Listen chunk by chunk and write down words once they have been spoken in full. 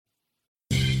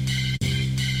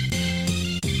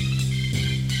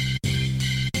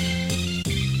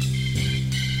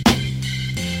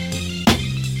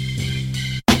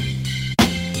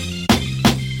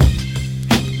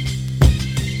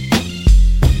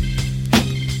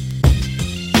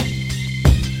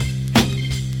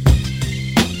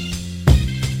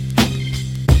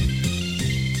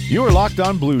You are Locked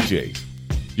On Blue Jays,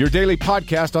 your daily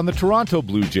podcast on the Toronto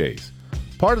Blue Jays,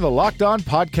 part of the Locked On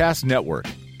Podcast Network,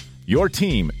 your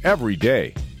team every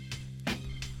day.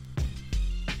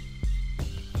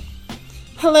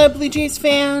 Hello, Blue Jays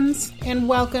fans, and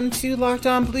welcome to Locked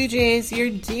On Blue Jays, your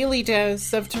daily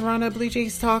dose of Toronto Blue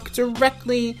Jays talk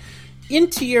directly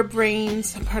into your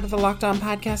brains, part of the Locked On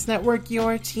Podcast Network,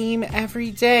 your team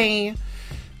every day.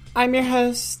 I'm your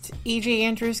host, AJ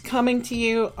Andrews, coming to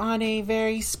you on a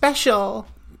very special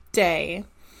day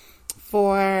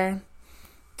for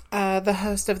the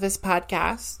host of this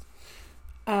podcast.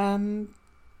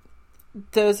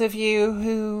 Those of you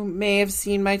who may have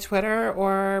seen my Twitter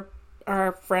or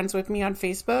are friends with me on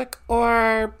Facebook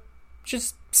or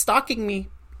just stalking me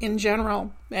in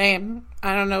general, I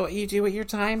don't know what you do with your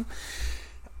time.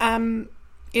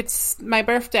 It's my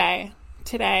birthday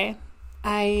today.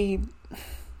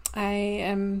 I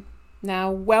am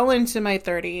now well into my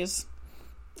 30s,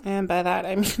 and by that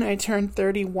I mean I turned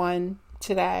 31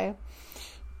 today.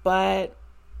 But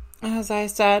as I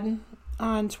said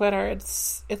on Twitter,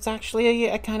 it's actually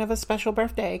a kind of a special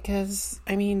birthday, because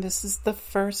I mean this is the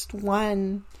first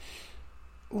one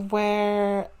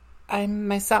where I'm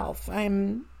myself.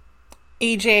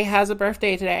 AJ has a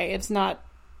birthday today. It's not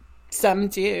some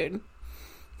dude.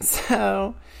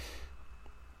 So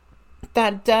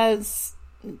that does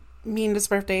mean this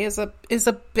birthday is a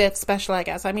bit special, I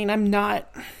guess. I mean, I'm not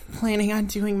planning on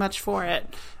doing much for it.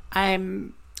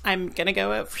 I'm gonna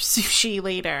go out for sushi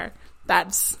later.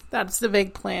 That's the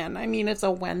big plan. I mean, it's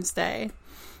a Wednesday.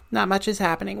 Not much is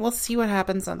happening. We'll see what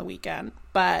happens on the weekend.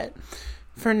 But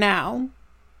for now,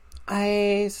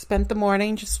 I spent the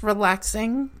morning just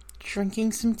relaxing,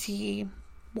 drinking some tea,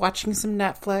 watching some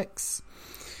Netflix.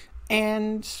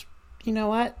 And you know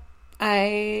what?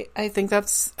 I think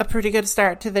that's a pretty good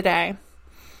start to the day.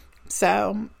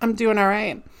 So I'm doing all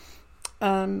right.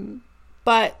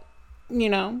 But, you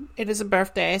know, it is a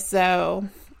birthday, so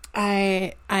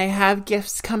I have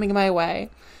gifts coming my way.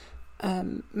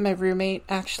 My roommate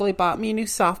actually bought me a new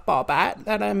softball bat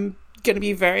that I'm going to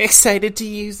be very excited to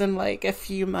use in like a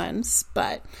few months.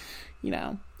 But, you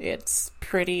know, it's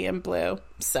pretty and blue.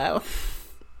 So,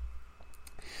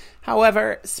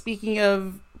 however, speaking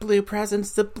of blue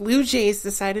presents, the Blue Jays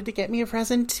decided to get me a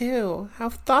present too. How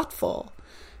thoughtful.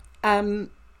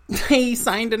 They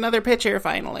signed another pitcher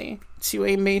finally to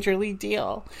a major league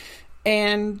deal.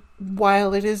 And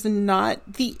while it is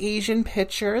not the Asian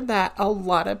pitcher that a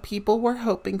lot of people were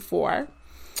hoping for,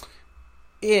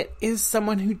 it is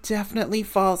someone who definitely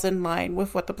falls in line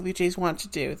with what the Blue Jays want to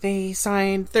do. They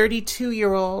signed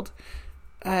 32-year-old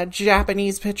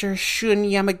Japanese pitcher Shun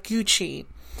Yamaguchi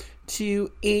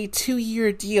to a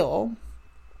 2-year deal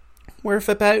worth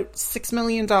about $6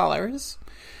 million.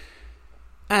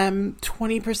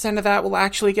 20% of that will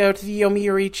actually go to the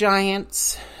Yomiuri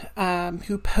Giants,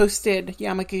 who posted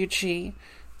Yamaguchi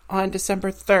on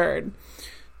December 3rd.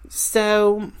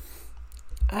 So,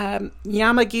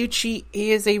 Yamaguchi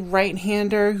is a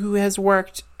right-hander who has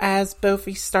worked as both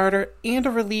a starter and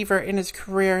a reliever in his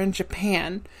career in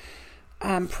Japan.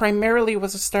 Primarily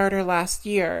was a starter last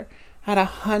year. Had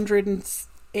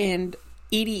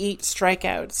 188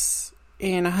 strikeouts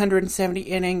in 170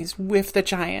 innings with the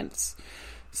Giants.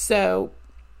 So,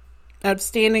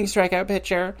 outstanding strikeout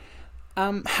pitcher.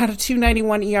 Had a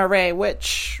 2.91 ERA,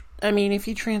 which, I mean, if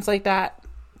you translate that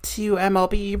to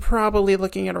MLB, you're probably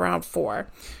looking at around 4.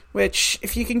 Which,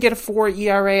 if you can get a 4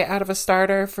 ERA out of a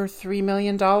starter for $3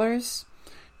 million,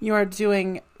 you are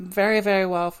doing very, very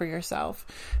well for yourself.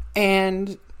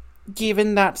 And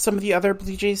given that some of the other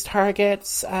Blue Jays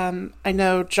targets, I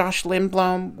know Josh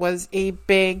Lindblom was a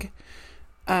big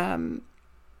target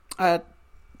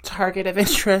of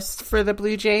interest for the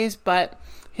Blue Jays, but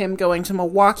him going to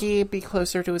Milwaukee, be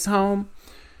closer to his home,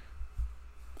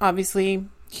 obviously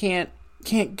can't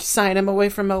sign him away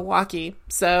from Milwaukee.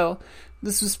 So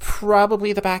this was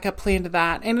probably the backup plan to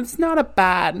that, and it's not a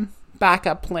bad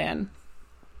backup plan,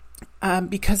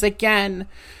 because again,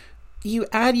 you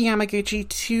add Yamaguchi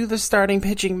to the starting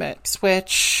pitching mix,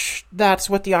 which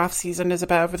that's what the offseason is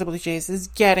about for the Blue Jays, is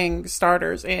getting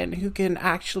starters in who can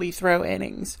actually throw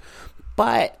innings.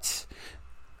 But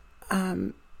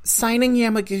signing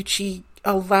Yamaguchi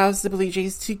allows the Blue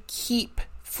Jays to keep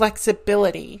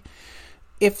flexibility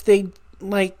if they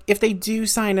do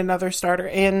sign another starter.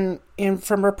 And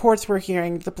from reports we're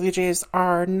hearing, the Blue Jays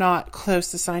are not close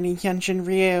to signing Hyun-Jin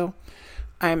Ryu.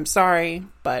 I'm sorry,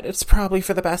 but it's probably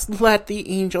for the best. Let the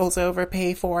Angels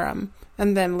overpay for him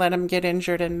and then let him get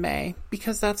injured in May,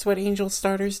 because that's what Angels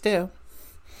starters do.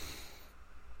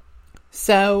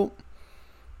 So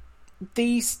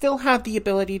they still have the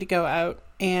ability to go out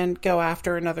and go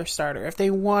after another starter. If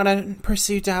they want to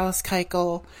pursue Dallas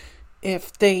Keuchel,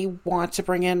 if they want to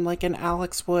bring in like an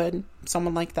Alex Wood,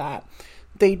 someone like that,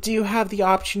 they do have the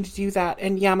option to do that.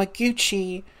 And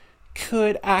Yamaguchi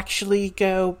could actually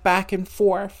go back and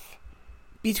forth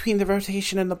between the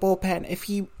rotation and the bullpen. If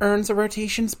he earns a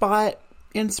rotation spot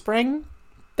in spring,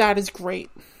 that is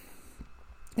great.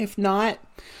 If not,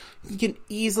 he can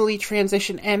easily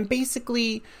transition and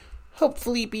basically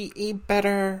hopefully be a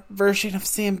better version of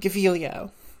Sam Gaviglio,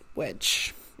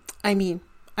 which, I mean,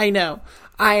 I know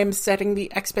I am setting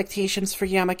the expectations for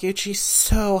Yamaguchi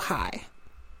so high,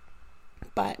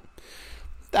 but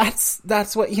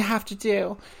that's what you have to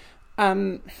do.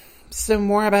 So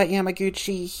more about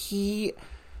Yamaguchi. He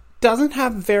doesn't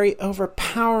have very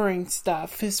overpowering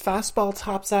stuff. His fastball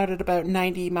tops out at about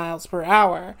 90 miles per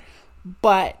hour,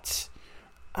 but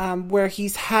where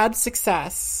he's had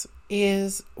success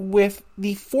is with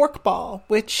the forkball,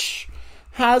 which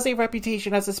has a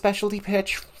reputation as a specialty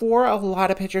pitch for a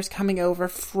lot of pitchers coming over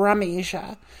from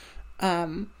Asia.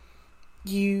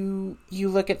 You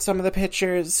look at some of the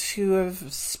pitchers who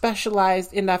have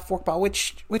specialized in that forkball,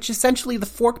 which essentially the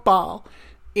forkball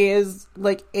is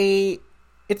like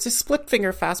it's a split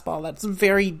finger fastball that's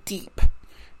very deep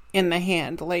in the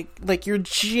hand, like you're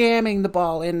jamming the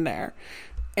ball in there.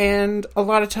 And a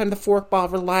lot of time the forkball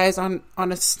relies on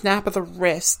a snap of the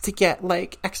wrist to get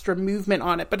like extra movement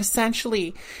on it. But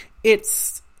essentially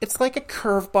it's like a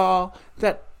curveball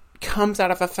that comes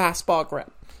out of a fastball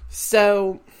grip.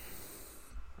 So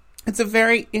it's a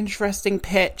very interesting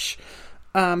pitch.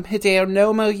 Hideo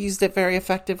Nomo used it very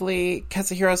effectively.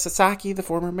 Kazuhiro Sasaki, the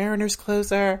former Mariners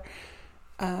closer,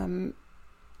 and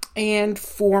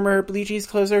former Blue Jays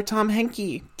closer Tom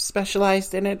Henke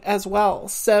specialized in it as well.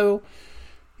 So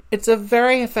it's a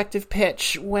very effective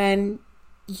pitch when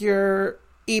you're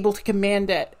able to command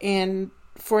it. And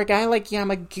for a guy like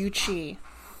Yamaguchi,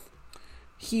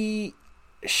 he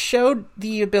showed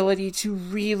the ability to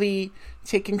really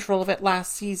take control of it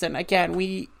last season. Again,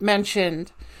 we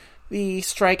mentioned the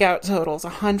strikeout totals.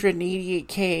 188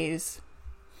 Ks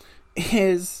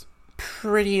is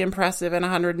pretty impressive in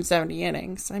 170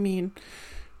 innings. I mean,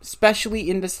 especially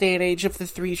in this day and age of the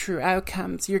 3 true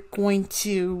outcomes, you're going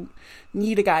to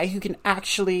need a guy who can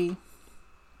actually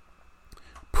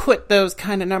put those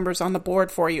kind of numbers on the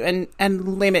board for you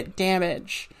and limit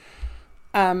damage.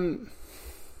 For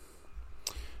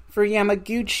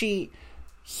Yamaguchi,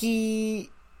 he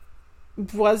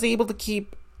was able to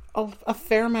keep a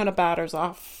fair amount of batters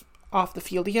off the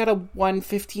field. He had a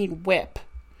 115 whip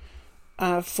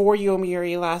for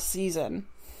Yomiuri last season.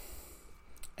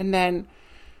 And then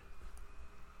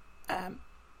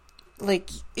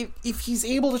if he's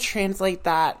able to translate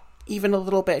that even a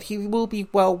little bit, he will be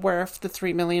well worth the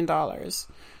 $3 million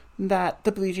that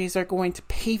the Blue Jays are going to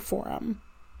pay for him.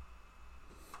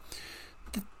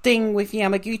 The thing with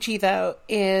Yamaguchi, though,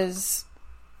 is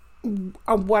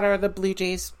what are the Blue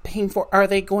Jays paying for? Are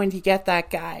they going to get that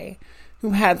guy who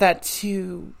had that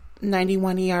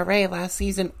 2.91 ERA last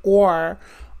season, or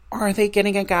are they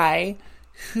getting a guy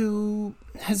who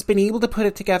has been able to put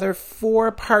it together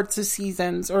for parts of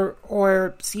seasons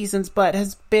or seasons, but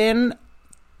has been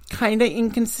kind of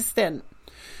inconsistent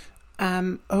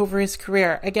over his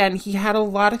career? Again, he had a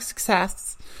lot of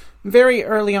success very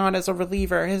early on as a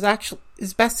reliever.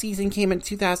 His best season came in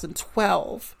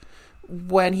 2012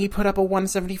 when he put up a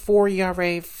 174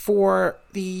 ERA for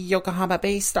the Yokohama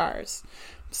Bay Stars,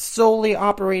 solely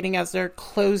operating as their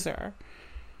closer.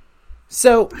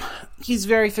 So he's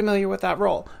very familiar with that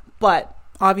role, but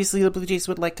obviously the Blue Jays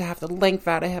would like to have the length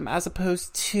out of him as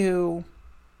opposed to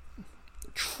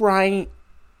trying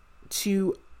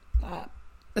to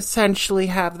essentially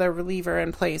have their reliever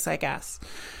in place, I guess.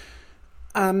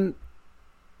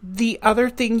 The other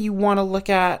thing you want to look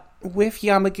at with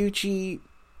Yamaguchi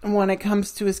when it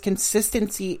comes to his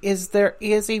consistency is there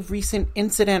is a recent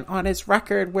incident on his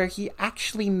record where he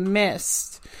actually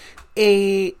missed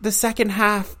the second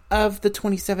half of the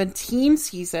 2017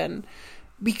 season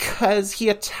because he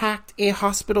attacked a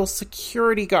hospital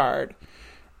security guard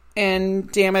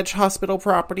and damaged hospital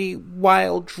property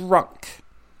while drunk.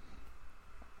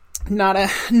 Not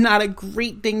a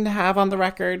great thing to have on the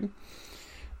record.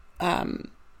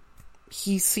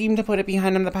 He seemed to put it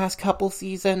behind him the past couple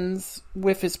seasons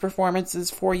with his performances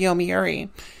for Yomiuri.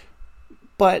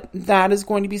 But that is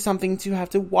going to be something to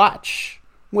have to watch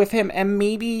with him. And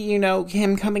maybe,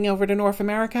 him coming over to North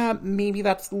America, maybe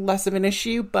that's less of an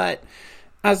issue. But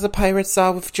as the Pirates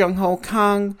saw with Jung-Ho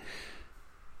Kang,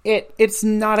 it's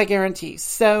not a guarantee.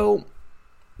 So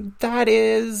that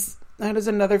is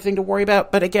another thing to worry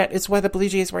about. But again, it's why the Blue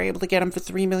Jays were able to get him for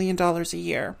 $3 million a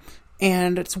year.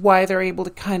 And it's why they're able to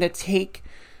kind of take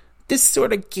this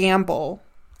sort of gamble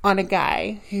on a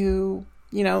guy who,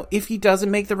 you know, if he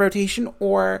doesn't make the rotation,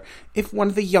 or if one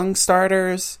of the young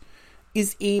starters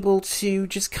is able to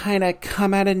just kind of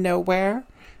come out of nowhere.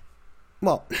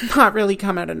 Well, not really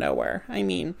come out of nowhere. I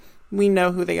mean, we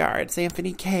know who they are. It's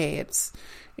Anthony Kay. It's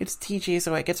TJ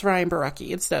Zwick. It's Ryan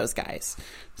Borucki. It's those guys.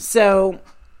 So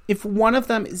if one of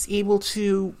them is able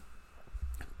to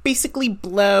basically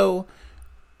blow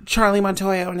Charlie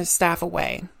Montoyo and his staff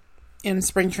away in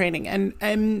spring training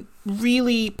and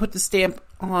really put the stamp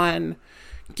on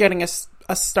getting a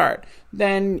start,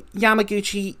 then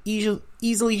Yamaguchi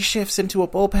easily shifts into a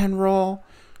bullpen role.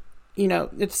 You know,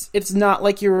 it's not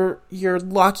like you're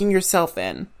locking yourself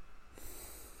in.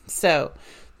 So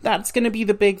that's going to be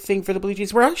the big thing for the Blue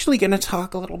Jays. We're actually going to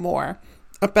talk a little more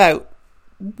about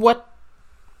what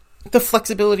the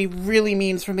flexibility really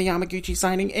means from the Yamaguchi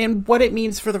signing and what it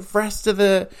means for the rest of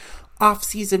the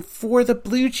offseason for the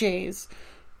Blue Jays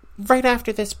right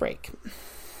after this break.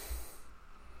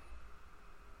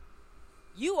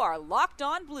 You are Locked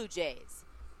On Blue Jays,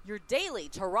 your daily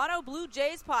Toronto Blue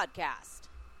Jays podcast.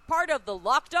 Part of the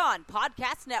Locked On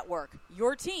Podcast Network,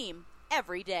 your team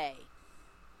every day.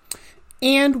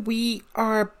 And we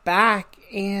are back,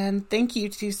 and thank you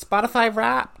to Spotify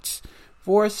Wrapped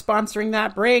for sponsoring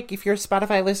that break. If you're a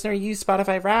Spotify listener, use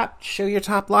Spotify Wrapped, show your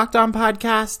top Locked On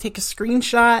podcast, take a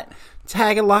screenshot,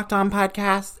 tag a Locked On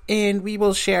podcast, and we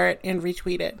will share it and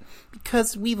retweet it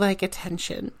because we like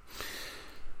attention.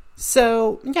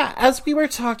 So, yeah, as we were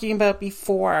talking about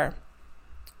before,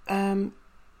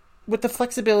 with the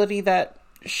flexibility that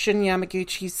Shin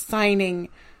Yamaguchi's signing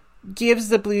gives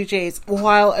the Blue Jays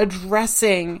while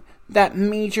addressing that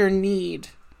major need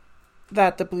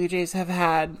that the Blue Jays have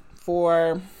had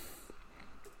for,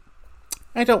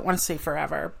 I don't want to say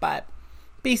forever, but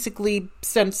basically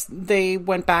since they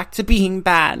went back to being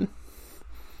bad.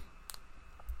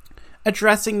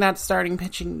 Addressing that starting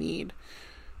pitching need.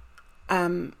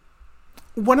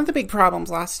 One of the big problems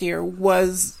last year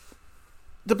was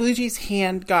the Blue Jays'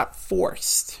 hand got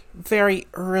forced very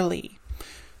early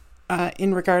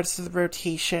in regards to the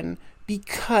rotation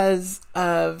because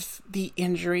of the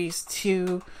injuries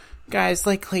to guys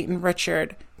like Clayton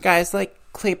Richard, guys like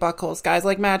Clay Buchholz, guys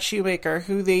like Matt Shoemaker,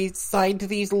 who they signed to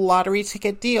these lottery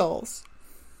ticket deals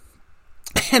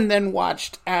and then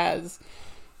watched as,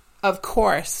 of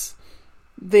course,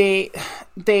 they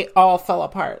all fell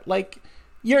apart. Like,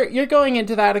 you're going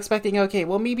into that expecting, okay,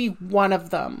 well, maybe one of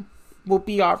them will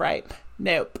be all right.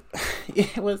 Nope.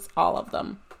 It was all of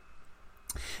them.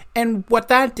 And what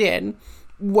that did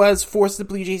was force the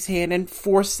Blue Jays' hand and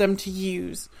force them to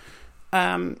use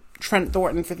Trent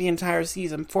Thornton for the entire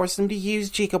season, force them to use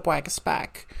Jacob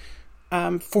Waguespack,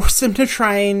 force them to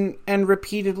try and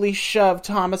repeatedly shove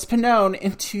Thomas Pannone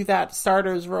into that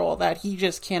starter's role that he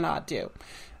just cannot do.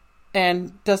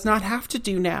 And does not have to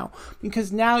do now.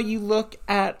 Because now you look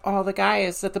at all the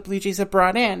guys that the Blue Jays have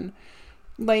brought in.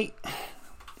 Like,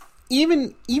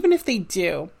 even if they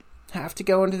do have to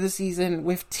go into the season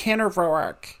with Tanner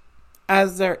Roark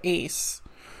as their ace,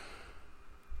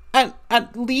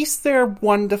 at least their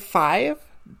 1 to 5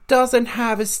 doesn't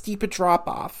have as steep a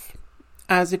drop-off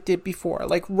as it did before.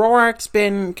 Like, Roark's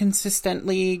been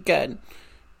consistently good.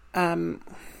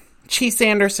 Chase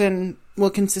Anderson will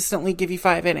consistently give you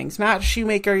 5 innings. Matt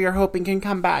Shoemaker, you're hoping, can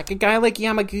come back. A guy like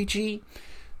Yamaguchi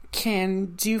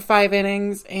can do 5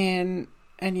 innings and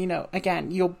you know, again,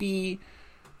 you'll be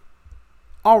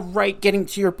all right getting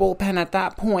to your bullpen at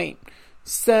that point.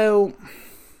 So,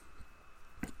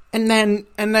 and then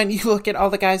you look at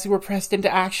all the guys who were pressed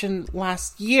into action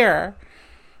last year.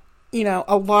 You know,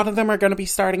 a lot of them are going to be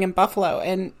starting in Buffalo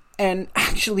and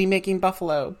actually making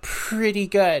Buffalo pretty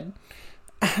good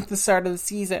at the start of the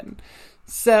season.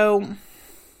 So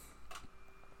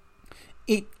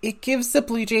it gives the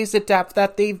Blue Jays a depth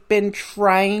that they've been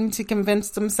trying to convince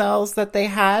themselves that they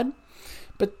had,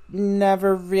 but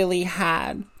never really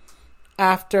had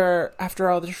after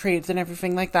all the trades and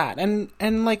everything like that.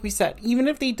 And like we said, even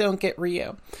if they don't get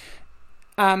Ryu,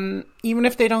 even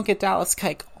if they don't get Dallas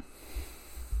Keuchel,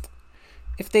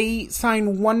 if they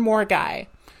sign one more guy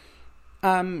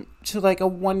to like a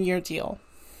 1-year deal,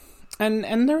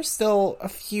 and there's still a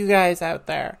few guys out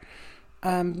there.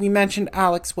 We mentioned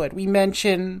Alex Wood. We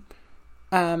mentioned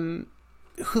Julio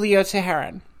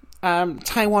Teheran,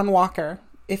 Taijuan Walker.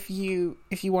 If you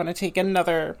want to take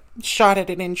another shot at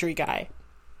an injury guy,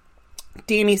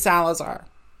 Danny Salazar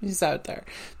is out there.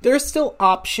 There's still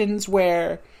options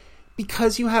where,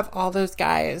 because you have all those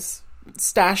guys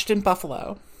stashed in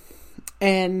Buffalo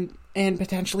and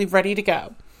potentially ready to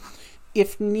go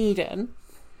if needed,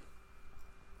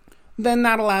 then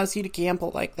that allows you to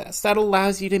gamble like this. That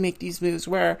allows you to make these moves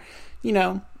where, you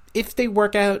know, if they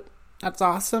work out, that's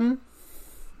awesome.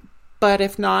 But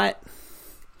if not,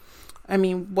 I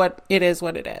mean, what it is.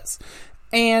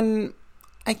 And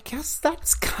I guess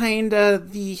that's kind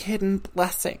of the hidden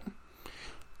blessing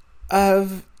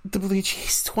of the Blue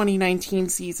Jays 2019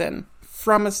 season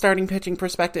from a starting pitching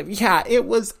perspective. Yeah, it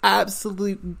was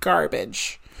absolute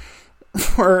garbage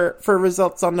for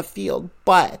results on the field,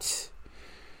 but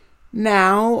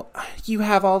now you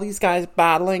have all these guys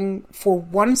battling for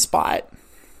one spot,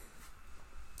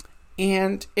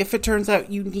 and if it turns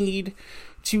out you need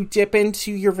to dip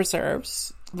into your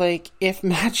reserves, like if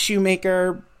Matt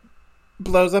Shoemaker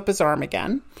blows up his arm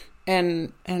again,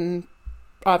 and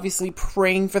obviously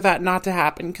praying for that not to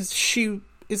happen, because Shoe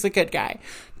is a good guy.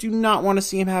 Do not want to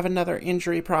see him have another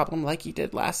injury problem like he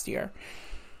did last year.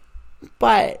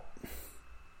 But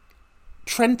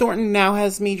Trent Thornton now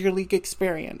has major league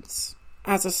experience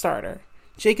as a starter.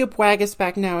 Jacob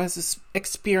Waguespack now has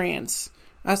experience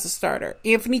as a starter.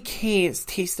 Anthony Kay has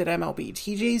tasted MLB.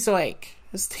 TJ Zeuch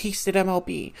has tasted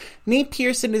MLB. Nate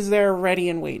Pearson is there ready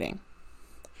and waiting.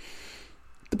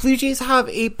 The Blue Jays have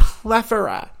a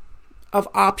plethora of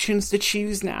options to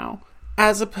choose now,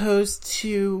 as opposed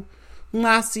to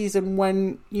last season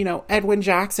when, you know, Edwin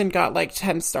Jackson got like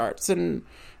 10 starts and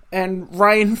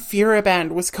Ryan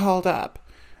Fierabend was called up.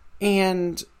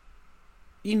 And,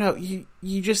 you know, you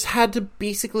just had to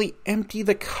basically empty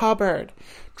the cupboard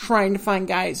trying to find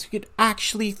guys who could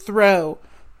actually throw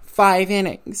 5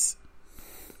 innings.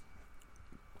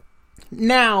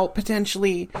 Now,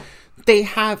 potentially, they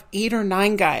have 8 or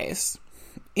 9 guys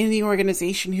in the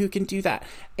organization who can do that,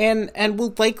 and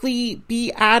will likely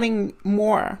be adding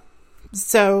more.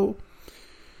 So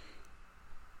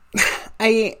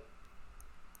I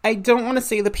don't want to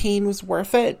say the pain was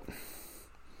worth it,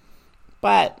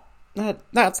 but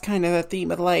that's kind of the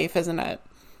theme of life, isn't it?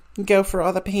 Go for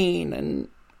all the pain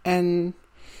and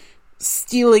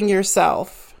stealing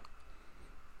yourself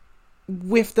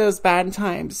with those bad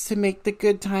times to make the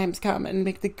good times come and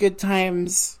make the good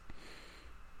times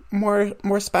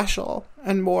more special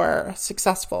and more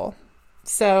successful.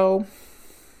 So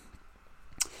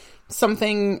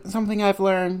something I've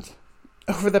learned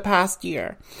over the past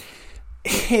year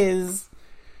is,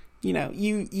 you know,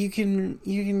 you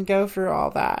can go through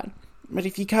all that, but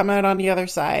if you come out on the other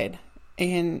side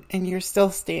and you're still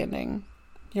standing,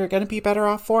 you're going to be better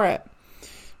off for it.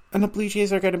 And the Blue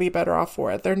Jays are going to be better off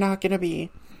for it. They're not going to be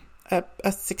a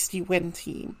 60-win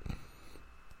team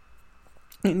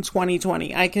in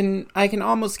 2020. I can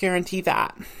almost guarantee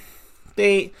that.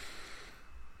 I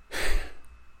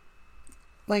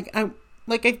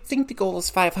think the goal is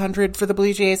 500 for the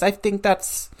Blue Jays. I think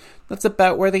that's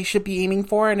about where they should be aiming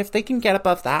for, and if they can get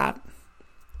above that,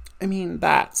 I mean,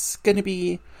 that's going to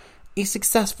be a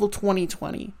successful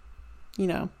 2020. You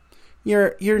know,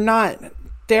 you're not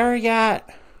there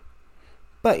yet,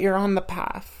 but you're on the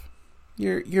path.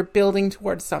 You're building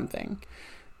towards something.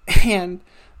 And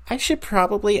I should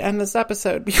probably end this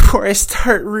episode before I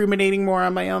start ruminating more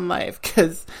on my own life,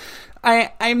 because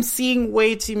I'm seeing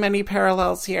way too many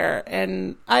parallels here,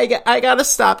 and I gotta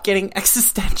stop getting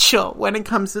existential when it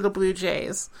comes to the Blue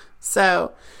Jays.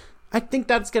 So I think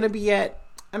that's gonna be it.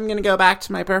 I'm gonna go back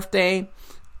to my birthday.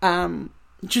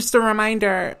 Just a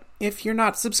reminder, if you're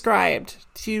not subscribed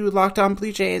to Locked On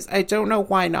Blue Jays, I don't know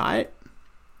why not.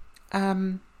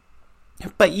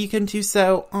 But you can do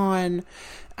so on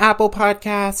Apple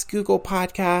Podcasts, Google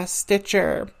Podcasts,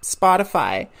 Stitcher,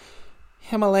 Spotify,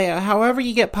 Himalaya. However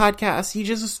you get podcasts, you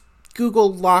just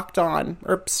Google Locked On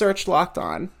or search Locked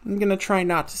On. I'm going to try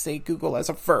not to say Google as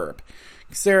a verb,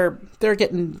 because they're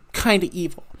getting kind of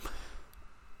evil.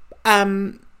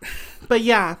 But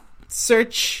yeah,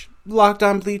 search Locked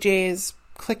On Blue Jays.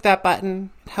 Click that button.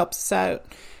 It helps us out.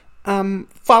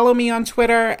 Follow me on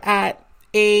Twitter at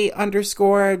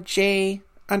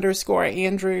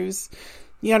 @A_J_Andrews.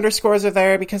 The underscores are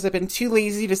there because I've been too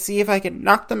lazy to see if I can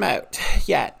knock them out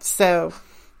yet. So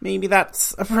maybe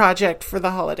that's a project for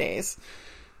the holidays.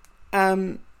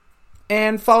 And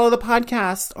follow the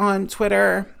podcast on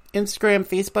Twitter, Instagram,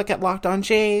 Facebook at Locked On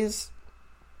Jays.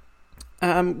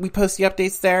 We post the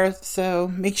updates there, so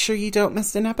make sure you don't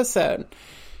miss an episode.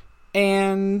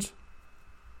 And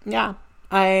yeah,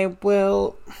 I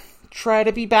will try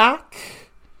to be back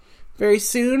very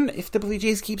soon. If the Blue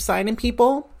Jays keep signing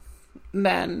people,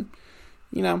 then,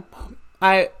 you know,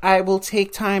 I will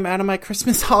take time out of my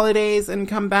Christmas holidays and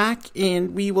come back,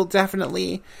 and we will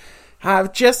definitely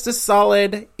have just as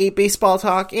solid a baseball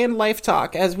talk and life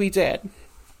talk as we did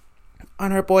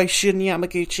on our boy Shun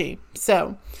Yamaguchi.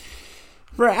 So,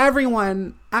 For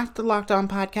everyone at the Locked On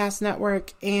Podcast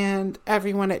Network and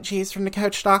everyone at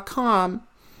jaysfromtheCouch.com,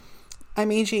 I'm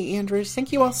AJ Andrews.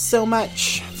 Thank you all so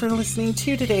much for listening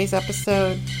to today's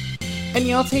episode, and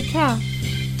y'all take care.